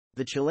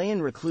The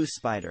Chilean recluse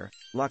spider,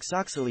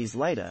 Loxoxyles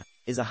lyta,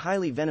 is a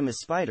highly venomous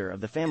spider of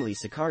the family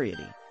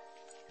Sicariidae.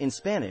 In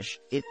Spanish,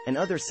 it, and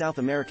other South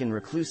American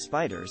recluse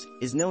spiders,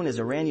 is known as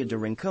Aranha de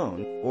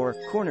Rincón, or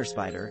corner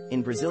spider,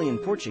 in Brazilian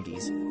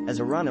Portuguese, as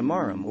Arana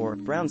marum or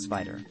brown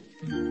spider.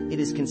 It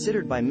is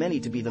considered by many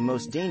to be the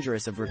most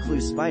dangerous of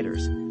recluse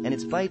spiders, and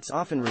its bites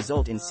often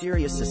result in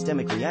serious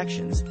systemic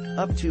reactions,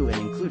 up to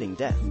and including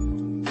death.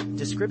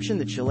 Description: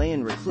 the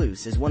Chilean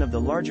recluse is one of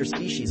the larger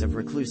species of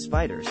recluse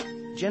spiders,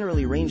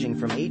 generally ranging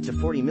from 8 to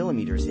 40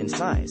 millimeters in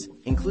size,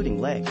 including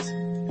legs.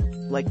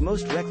 Like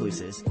most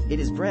recluses,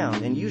 it is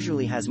brown and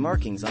usually has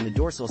markings on the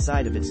dorsal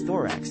side of its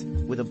thorax,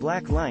 with a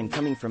black line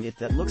coming from it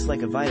that looks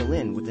like a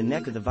violin, with the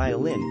neck of the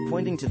violin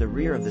pointing to the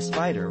rear of the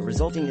spider,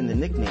 resulting in the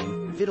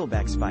nickname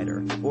fiddleback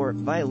spider, or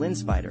violin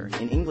spider,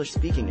 in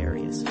English-speaking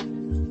areas.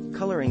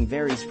 Coloring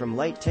varies from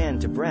light tan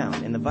to brown,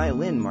 and the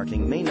violin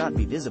marking may not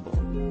be visible.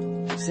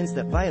 Since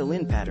that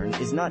violin pattern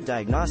is not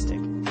diagnostic,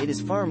 it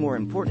is far more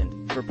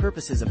important, for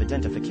purposes of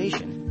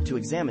identification, to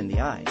examine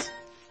the eyes.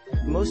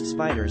 Most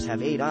spiders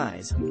have 8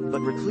 eyes, but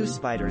recluse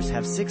spiders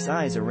have 6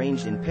 eyes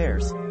arranged in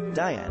pairs,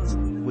 dyads,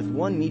 with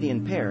 1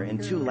 median pair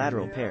and 2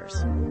 lateral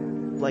pairs.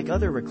 Like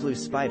other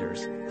recluse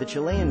spiders, the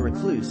Chilean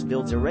recluse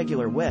builds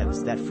irregular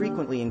webs that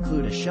frequently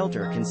include a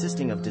shelter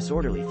consisting of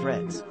disorderly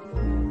threads.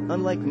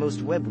 Unlike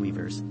most web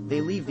weavers, they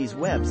leave these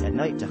webs at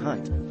night to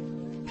hunt.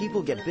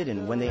 People get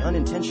bitten when they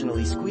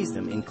unintentionally squeeze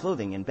them in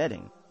clothing and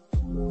bedding.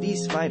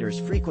 These spiders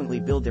frequently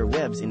build their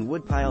webs in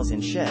woodpiles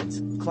in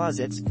sheds,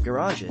 closets,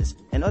 garages,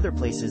 and other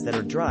places that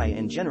are dry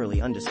and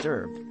generally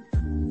undisturbed.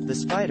 The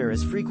spider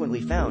is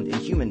frequently found in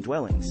human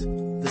dwellings.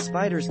 The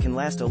spiders can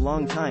last a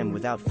long time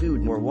without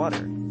food nor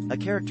water, a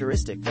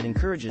characteristic that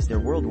encourages their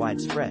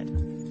worldwide spread.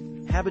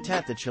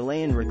 Habitat: the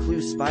Chilean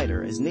recluse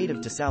spider is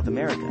native to South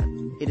America.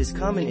 It is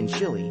common in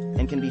Chile,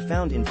 and can be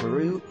found in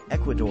Peru,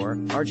 Ecuador,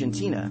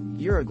 Argentina,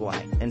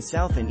 Uruguay, and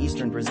south and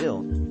eastern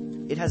Brazil.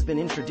 It has been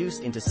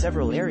introduced into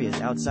several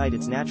areas outside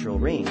its natural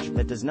range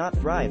but does not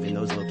thrive in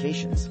those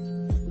locations.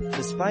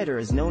 The spider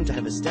is known to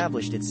have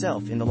established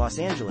itself in the Los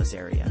Angeles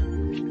area.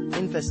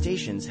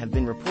 Infestations have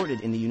been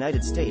reported in the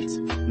United States,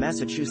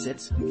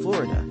 Massachusetts,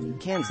 Florida,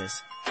 Kansas,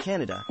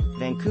 Canada,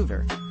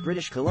 Vancouver,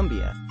 British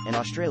Columbia, and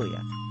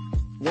Australia.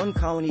 One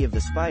colony of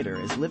the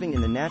spider is living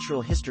in the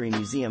Natural History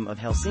Museum of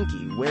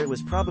Helsinki, where it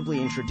was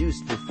probably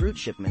introduced through fruit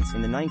shipments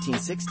in the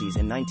 1960s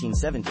and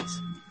 1970s.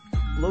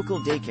 Local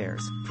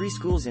daycares,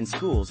 preschools and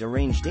schools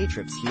arrange day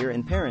trips here,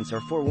 and parents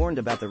are forewarned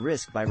about the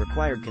risk by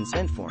required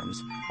consent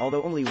forms,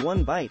 although only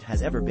 1 bite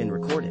has ever been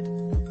recorded.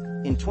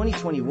 In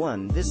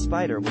 2021, this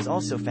spider was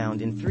also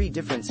found in 3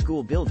 different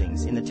school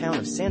buildings in the town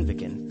of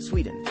Sandviken,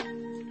 Sweden.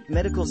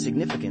 Medical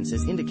significance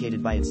is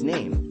indicated by its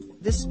name.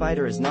 This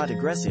spider is not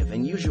aggressive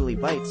and usually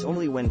bites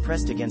only when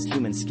pressed against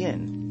human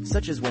skin,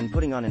 such as when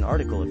putting on an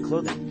article of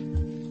clothing.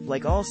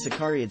 Like all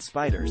Sicariid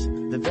spiders,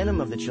 the venom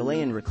of the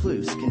Chilean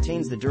recluse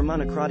contains the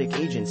dermonecrotic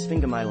agent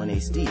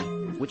sphingomyelinase D,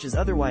 which is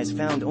otherwise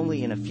found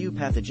only in a few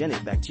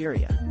pathogenic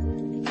bacteria.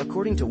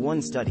 According to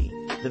one study,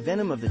 the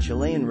venom of the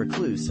Chilean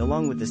recluse,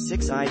 along with the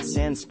 6-eyed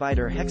sand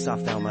spider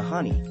Hexophthalma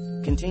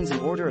hani, contains an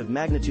order of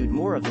magnitude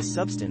more of this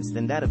substance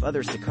than that of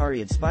other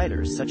Sicariid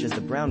spiders such as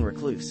the brown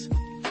recluse.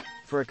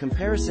 For a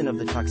comparison of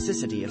the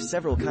toxicity of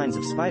several kinds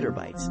of spider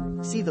bites,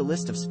 see the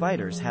list of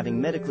spiders having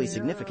medically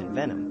significant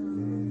venom.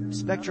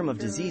 Spectrum of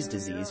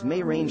disease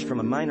may range from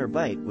a minor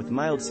bite with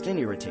mild skin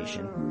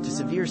irritation, to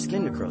severe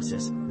skin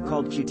necrosis,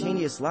 called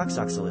cutaneous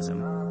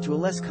loxoxylism, to a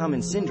less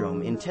common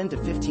syndrome in 10 to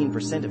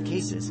 15% of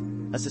cases,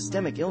 a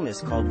systemic illness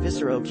called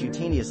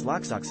viscerocutaneous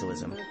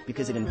loxoxylism,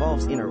 because it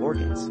involves inner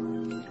organs.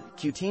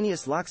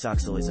 Cutaneous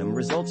loxoxylism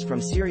results from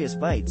serious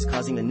bites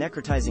causing a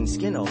necrotizing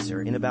skin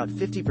ulcer in about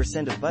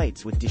 50% of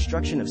bites, with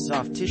destruction of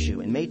soft tissue,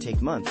 and may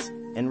take months,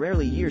 and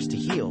rarely years, to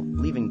heal,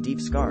 leaving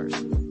deep scars.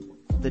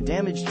 The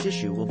damaged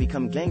tissue will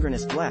become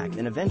gangrenous black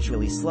and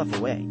eventually slough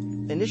away.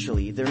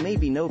 Initially, there may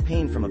be no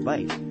pain from a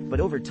bite,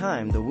 but over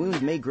time the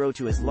wound may grow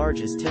to as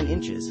large as 10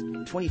 inches,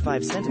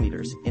 25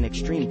 centimeters, in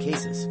extreme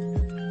cases.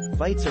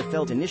 Bites are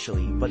felt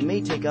initially but may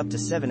take up to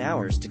 7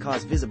 hours to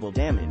cause visible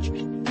damage.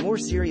 More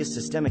serious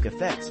systemic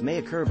effects may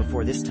occur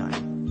before this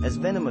time, as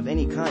venom of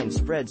any kind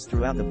spreads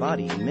throughout the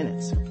body in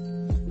minutes.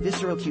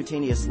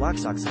 Viscerocutaneous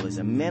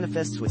loxoxylism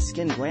manifests with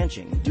skin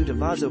blanching due to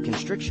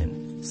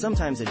vasoconstriction,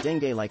 sometimes a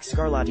dengue-like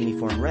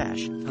scarlatiniform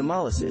rash,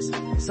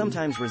 hemolysis,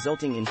 sometimes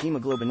resulting in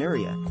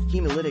hemoglobinuria,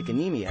 hemolytic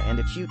anemia, and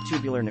acute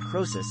tubular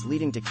necrosis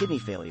leading to kidney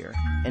failure,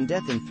 and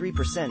death in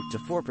 3% to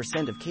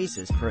 4% of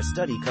cases per a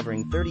study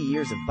covering 30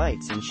 years of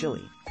bites in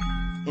Chile.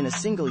 In a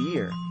single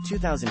year,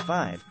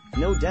 2005,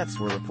 no deaths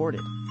were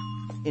reported.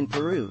 In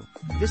Peru,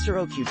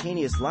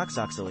 viscerocutaneous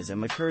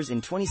loxoxylism occurs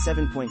in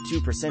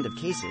 27.2% of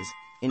cases.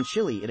 In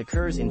Chile it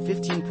occurs in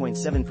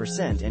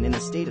 15.7%, and in the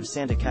state of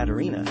Santa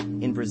Catarina,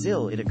 in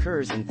Brazil, it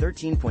occurs in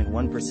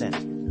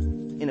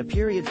 13.1%. In a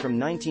period from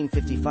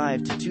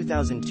 1955 to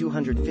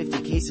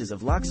 2,250 cases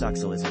of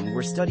loxoxylism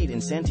were studied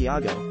in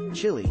Santiago,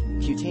 Chile.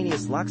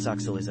 Cutaneous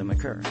loxoxylism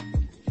occur.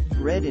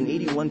 Red in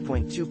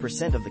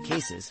 81.2% of the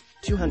cases,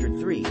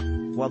 203,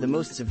 while the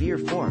most severe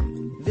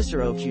form,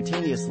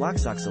 Viscerocutaneous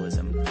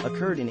loxoxylism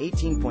occurred in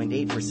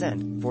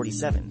 18.8%,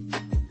 47.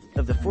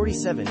 Of the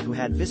 47 who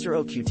had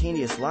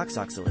viscerocutaneous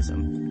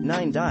loxoxylism,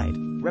 9 died,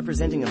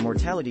 representing a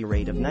mortality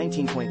rate of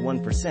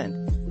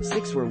 19.1%,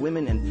 6 were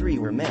women and 3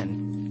 were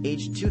men,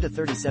 aged 2 to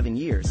 37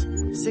 years,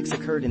 6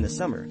 occurred in the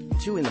summer,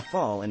 2 in the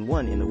fall and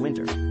 1 in the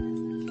winter.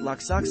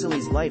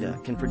 Loxoxyles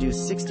lyta can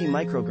produce 60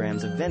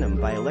 micrograms of venom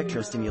by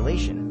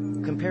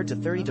electrostimulation, compared to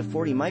 30 to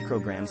 40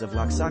 micrograms of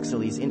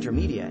Loxoxyles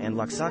intermedia and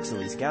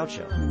Loxoxyles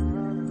gaucho.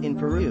 In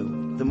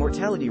Peru, the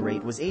mortality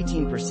rate was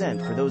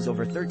 18% for those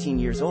over 13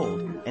 years old,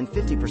 and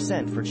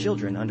 50% for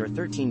children under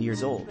 13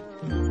 years old.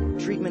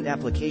 Treatment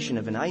application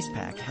of an ice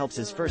pack helps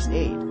as first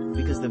aid,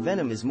 because the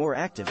venom is more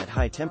active at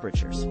high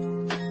temperatures.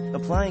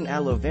 Applying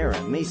aloe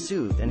vera may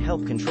soothe and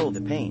help control the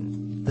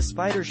pain. The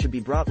spider should be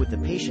brought with the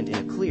patient in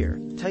a clear,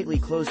 tightly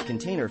closed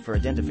container for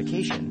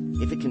identification,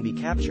 if it can be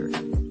captured.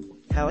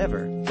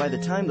 However, by the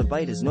time the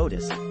bite is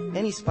noticed,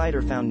 any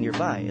spider found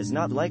nearby is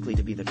not likely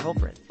to be the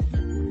culprit.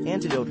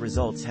 Antidote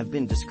results have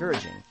been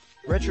discouraging.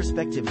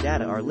 Retrospective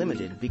data are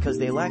limited because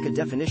they lack a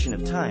definition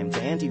of time to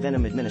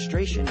antivenom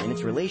administration in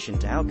its relation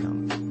to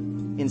outcome.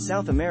 In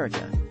South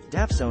America,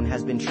 dapsone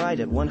has been tried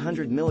at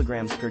 100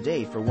 mg per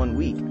day for 1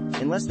 week,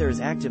 unless there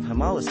is active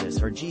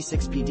hemolysis or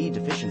G6PD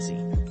deficiency.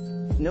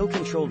 No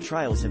controlled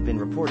trials have been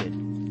reported.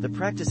 The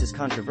practice is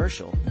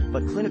controversial,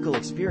 but clinical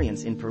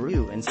experience in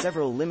Peru and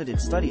several limited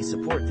studies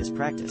support this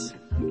practice.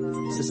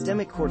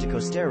 Systemic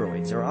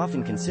corticosteroids are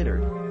often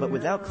considered, but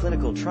without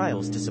clinical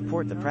trials to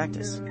support the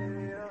practice.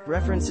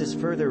 References: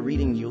 further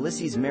reading: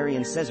 Ulysses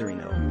Marion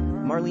Cesarino,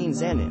 Marlene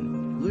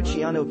Zanin,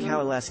 Luciano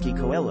Kowalski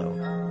Coelho,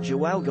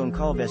 João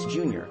Goncalves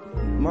Jr.,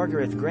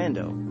 Margareth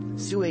Grando,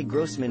 Sue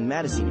Grossman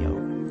Matacino,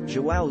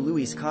 João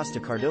Luis Costa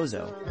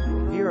Cardozo,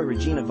 Vera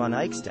Regina von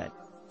Eichstätt,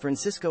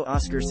 Francisco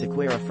Oscar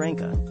Sequeira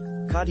Franca,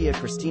 Katia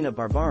Cristina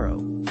Barbaro,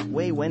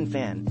 Wei Wen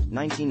Fan,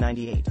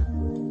 1998.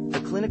 A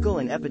clinical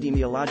and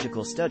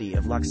epidemiological study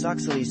of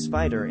Loxoxyles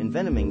spider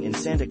envenoming in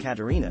Santa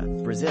Catarina,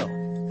 Brazil.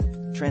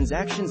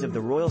 Transactions of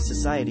the Royal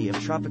Society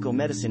of Tropical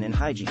Medicine and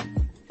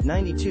Hygiene.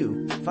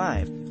 92,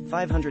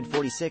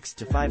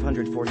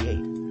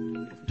 546-548.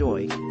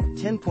 doi,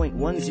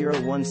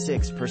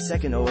 10.1016 per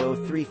second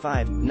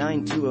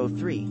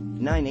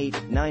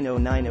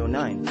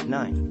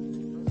 0035-9203-98-90909-9.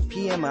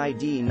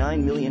 PMID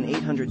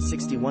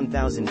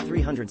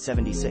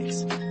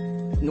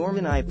 9,861,376.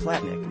 Norman I.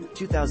 Platnick,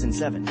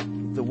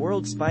 2007. The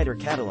World Spider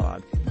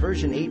Catalog,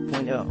 version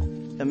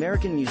 8.0.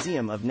 American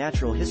Museum of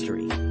Natural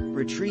History.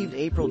 Retrieved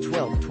April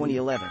 12,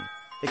 2011.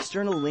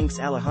 External links: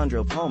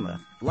 Alejandro Palma,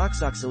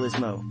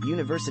 Loxoxylismo,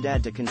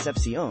 Universidad de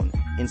Concepción,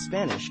 in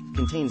Spanish,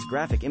 contains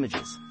graphic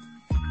images.